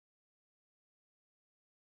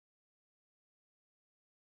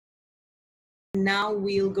And now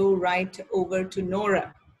we'll go right over to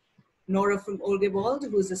Nora. Nora from Urgewald,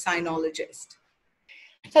 who's a sinologist.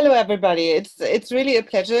 Hello, everybody. It's really a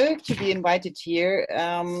pleasure to be invited here.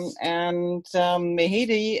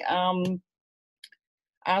 Mehdi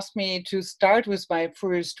asked me to start with my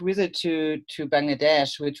first visit to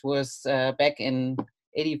Bangladesh, which was back in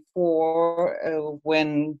 '84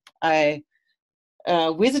 when I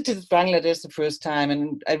visited Bangladesh the first time,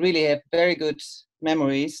 and I really have very good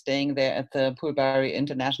memories staying there at the Pulbari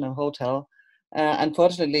International Hotel.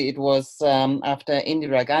 Unfortunately, it was after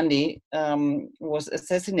Indira Gandhi was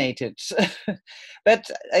assassinated. But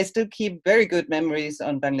I still keep very good memories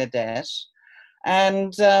on Bangladesh.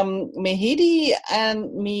 And Mehdi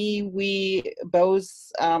and me, we both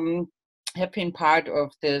have been part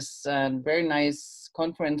of this very nice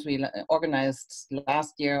conference we organized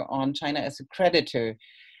last year on China as a creditor,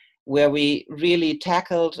 where we really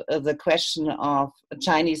tackled the question of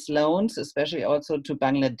Chinese loans, especially also to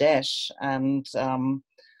Bangladesh. And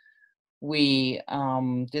we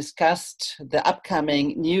discussed the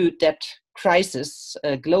upcoming new debt crisis,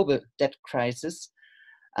 global debt crisis,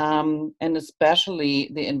 and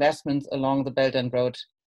especially the investments along the Belt and Road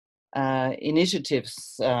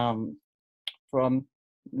initiatives from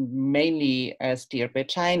mainly steered by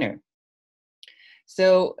China.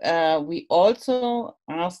 So we also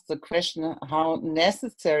asked the question how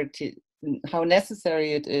necessary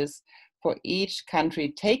it is for each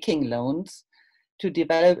country taking loans to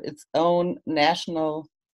develop its own national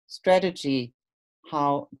strategy,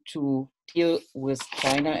 how to deal with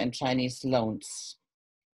China and Chinese loans,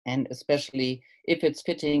 and especially if it's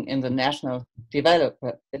fitting in the national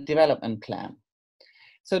development plan.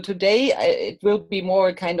 So today it will be more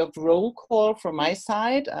a kind of roll call from my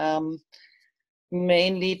side,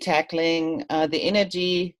 mainly tackling the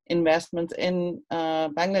energy investments in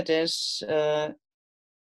Bangladesh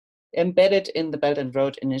embedded in the Belt and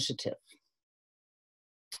Road Initiative.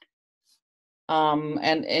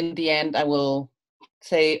 And in the end, I will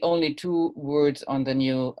say only 2 words on the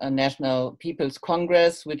new National People's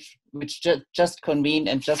Congress, which just convened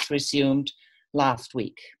and just resumed last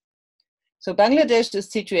week. So Bangladesh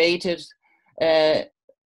is situated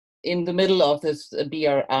in the middle of this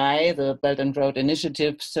BRI, the Belt and Road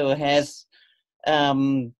Initiative, so has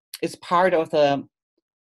is part of the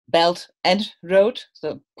Belt and Road,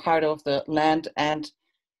 so part of the land and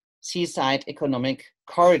seaside economic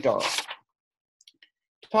corridor.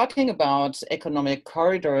 Talking about economic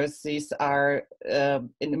corridors, these are an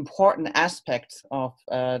important aspect of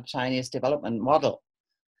Chinese development model.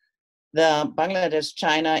 The Bangladesh,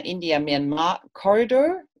 China, India, Myanmar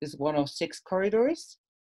corridor is one of 6 corridors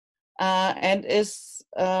and is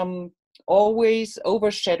always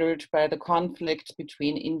overshadowed by the conflict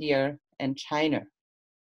between India and China.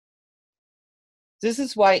 This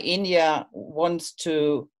is why India wants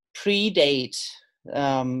to predate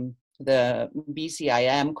the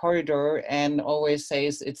BCIM corridor and always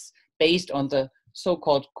says it's based on the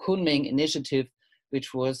so-called Kunming Initiative,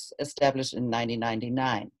 which was established in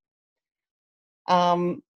 1999.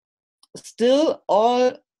 Still,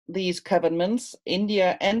 all these governments,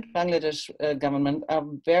 India and Bangladesh government, are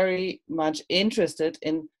very much interested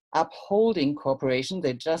in upholding cooperation.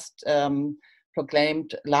 They just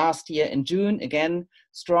proclaimed last year in June again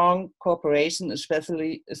strong cooperation,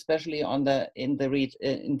 especially in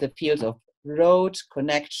the fields of road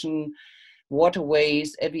connection,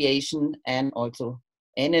 waterways, aviation, and also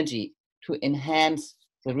energy to enhance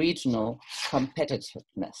the regional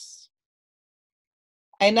competitiveness.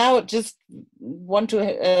 I now just want to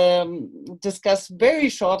discuss very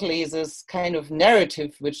shortly this kind of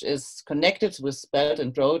narrative which is connected with Belt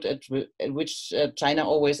and Road, at which China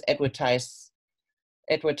always advertises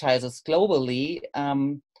globally,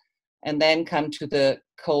 and then come to the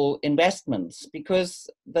co-investments, because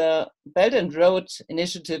the Belt and Road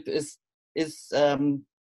Initiative is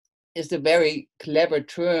a very clever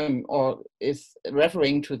term, or is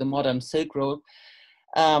referring to the modern Silk Road,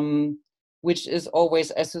 which is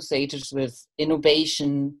always associated with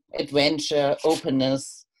innovation, adventure,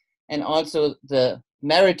 openness, and also the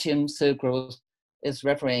maritime Silk Road is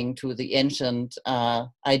referring to the ancient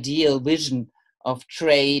ideal vision of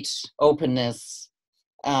trade, openness,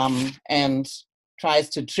 and tries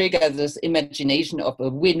to trigger this imagination of a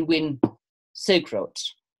win-win Silk Road.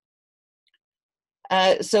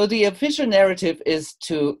 So the official narrative is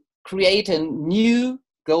to create a new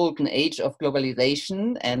golden age of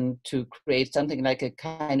globalization and to create something like a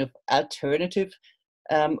kind of alternative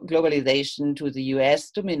globalization to the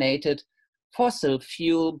US-dominated fossil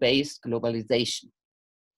fuel-based globalization.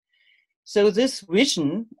 So this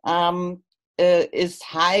vision is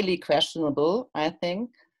highly questionable, I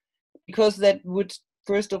think, because that would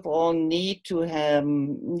first of all need a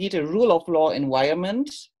rule of law environment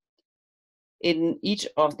in each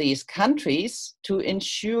of these countries to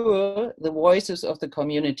ensure the voices of the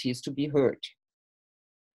communities to be heard.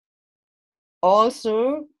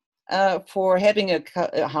 Also, for having a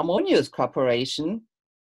harmonious cooperation,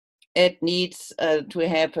 it needs to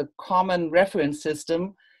have a common reference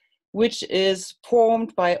system, which is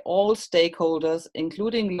formed by all stakeholders,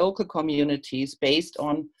 including local communities, based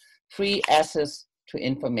on free access to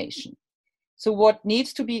information. So what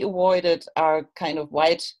needs to be avoided are kind of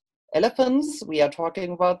white elephants. We are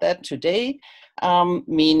talking about that today,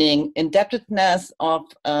 meaning indebtedness of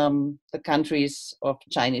the countries of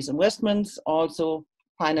Chinese investments, also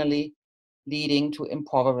finally leading to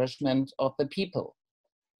impoverishment of the people.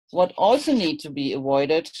 What also needs to be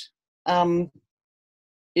avoided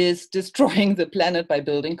is destroying the planet by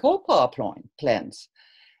building coal power plants.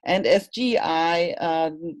 And as GI,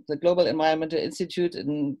 the Global Environmental Institute,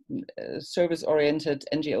 a service-oriented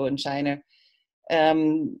NGO in China,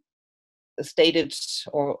 stated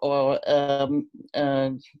or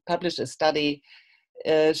published a study,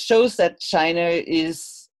 shows that China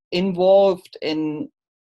is involved in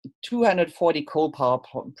 240 coal power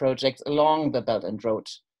projects along the Belt and Road.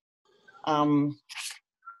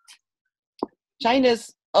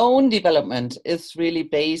 China's own development is really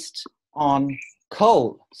based on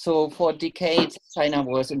coal. So for decades, China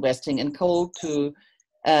was investing in coal to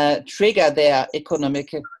trigger their economic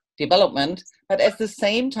development. But at the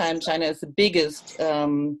same time, China is the biggest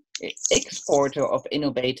exporter of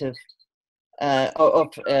innovative,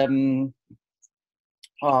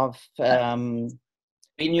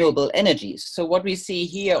 renewable energies. So what we see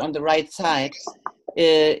here on the right side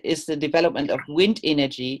is the development of wind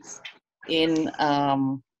energy in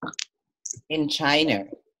China.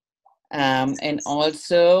 And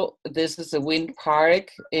also, this is a wind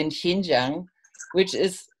park in Xinjiang, which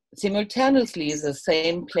is simultaneously the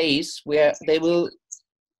same place where they will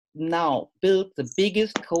now build the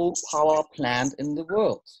biggest coal power plant in the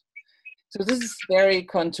world. So this is very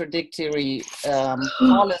contradictory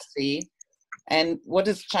policy. And what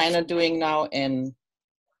is China doing now in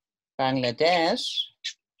Bangladesh?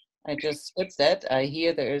 I just skipped that. I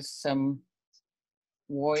hear there is some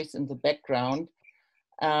voice in the background.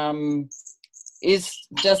 Is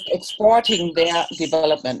just exporting their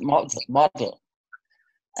development model.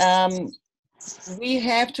 We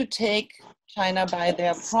have to take China by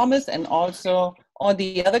their promise and also all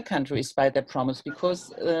the other countries by their promise,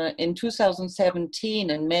 because in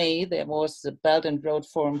 2017 in May, there was the Belt and Road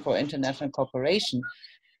Forum for International Cooperation.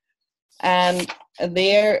 And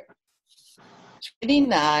there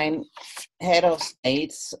 29 head of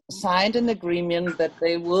states signed an agreement that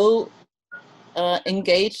they will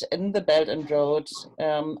engage in the Belt and Road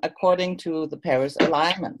according to the Paris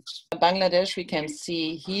Alignment. Bangladesh, we can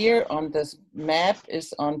see here on this map,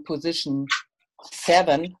 is on position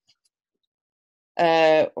 7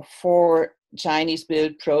 for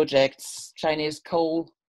Chinese-built projects, Chinese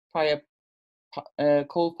coal-fired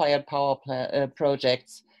power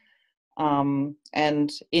projects,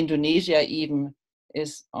 and Indonesia even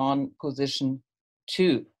is on position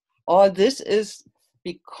 2. All this is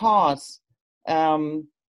because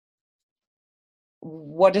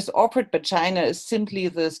what is offered by China is simply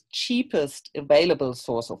the cheapest available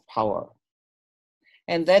source of power.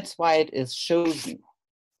 And that's why it is chosen.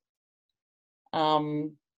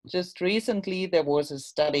 Just recently, there was a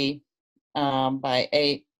study by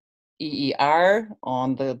AER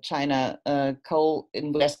on the China coal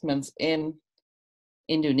investments in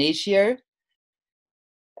Indonesia.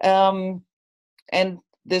 And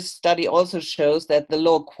this study also shows that the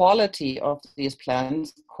low quality of these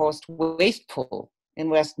plants caused wasteful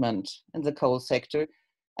investment in the coal sector,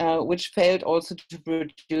 which failed also to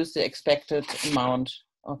produce the expected amount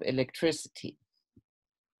of electricity.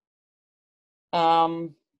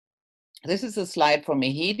 This is a slide from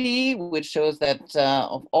EHIDI, which shows that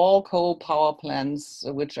of all coal power plants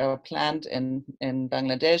which are planned in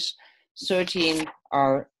Bangladesh, 13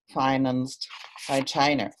 are financed by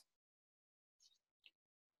China.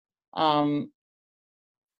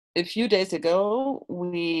 A few days ago,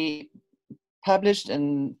 we published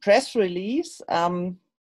a press release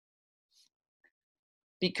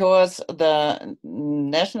because the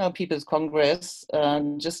National People's Congress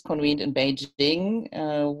just convened in Beijing,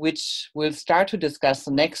 which will start to discuss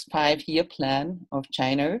the next 5-year plan of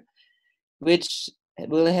China, which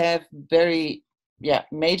will have very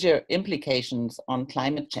major implications on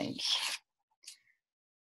climate change.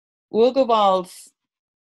 Urgewald's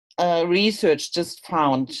research just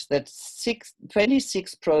found that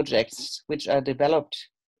 26 projects which are developed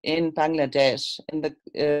in Bangladesh in the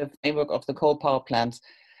framework of the coal power plants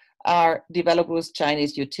are developed with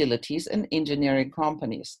Chinese utilities and engineering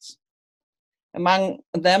companies. Among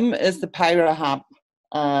them is the Pyra Hub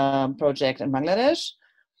project in Bangladesh,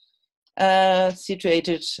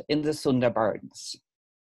 situated in the Sundarbans.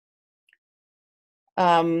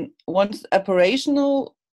 Once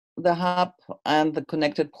operational, the hub and the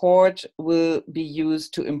connected port will be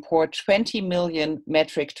used to import 20 million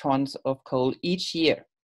metric tons of coal each year.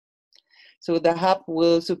 So the hub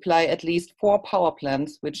will supply at least 4 power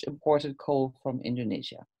plants which imported coal from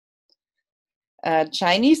Indonesia.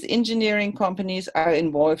 Chinese engineering companies are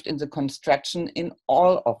involved in the construction in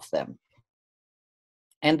all of them.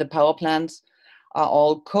 And the power plants are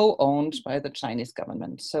all co-owned by the Chinese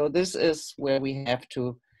government. So this is where we have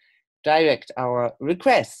to direct our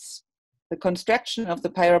requests. The construction of the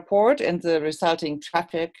Pyra port and the resulting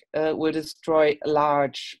traffic will destroy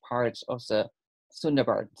large parts of the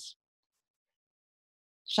Sundarbans.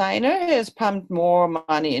 China has pumped more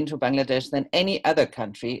money into Bangladesh than any other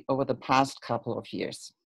country over the past couple of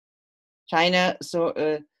years. Bangladesh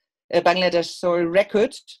saw a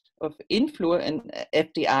record of inflow in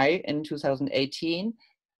FDI in 2018.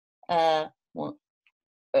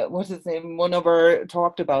 What's his name? Monover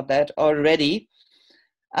talked about that already.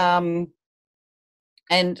 And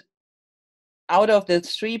out of the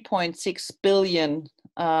 $3.6 billion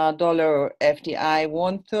FDI,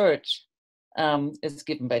 1/3 is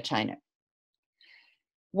given by China.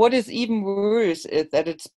 What is even worse is that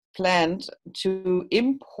it's planned to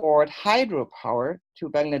import hydropower to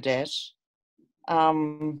Bangladesh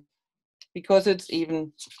because it's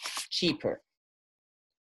even cheaper.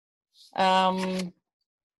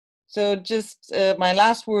 So just my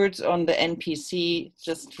last words on the NPC,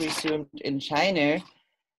 just resumed in China.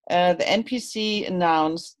 The NPC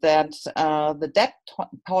announced that the debt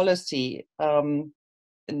policy, an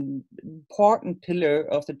important pillar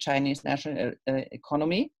of the Chinese national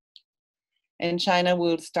economy, and China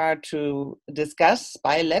will start to discuss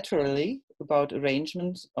bilaterally about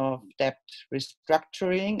arrangements of debt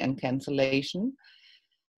restructuring and cancellation.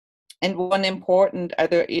 And one important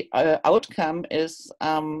other outcome is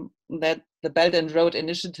that the Belt and Road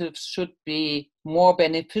initiatives should be more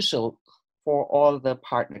beneficial for all the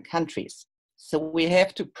partner countries. So we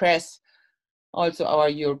have to press also our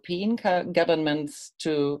European governments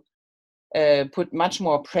to put much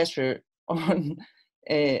more pressure on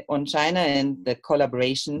China and the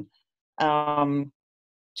collaboration to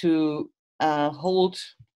hold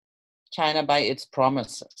China by its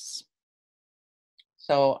promises.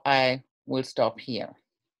 So I will stop here.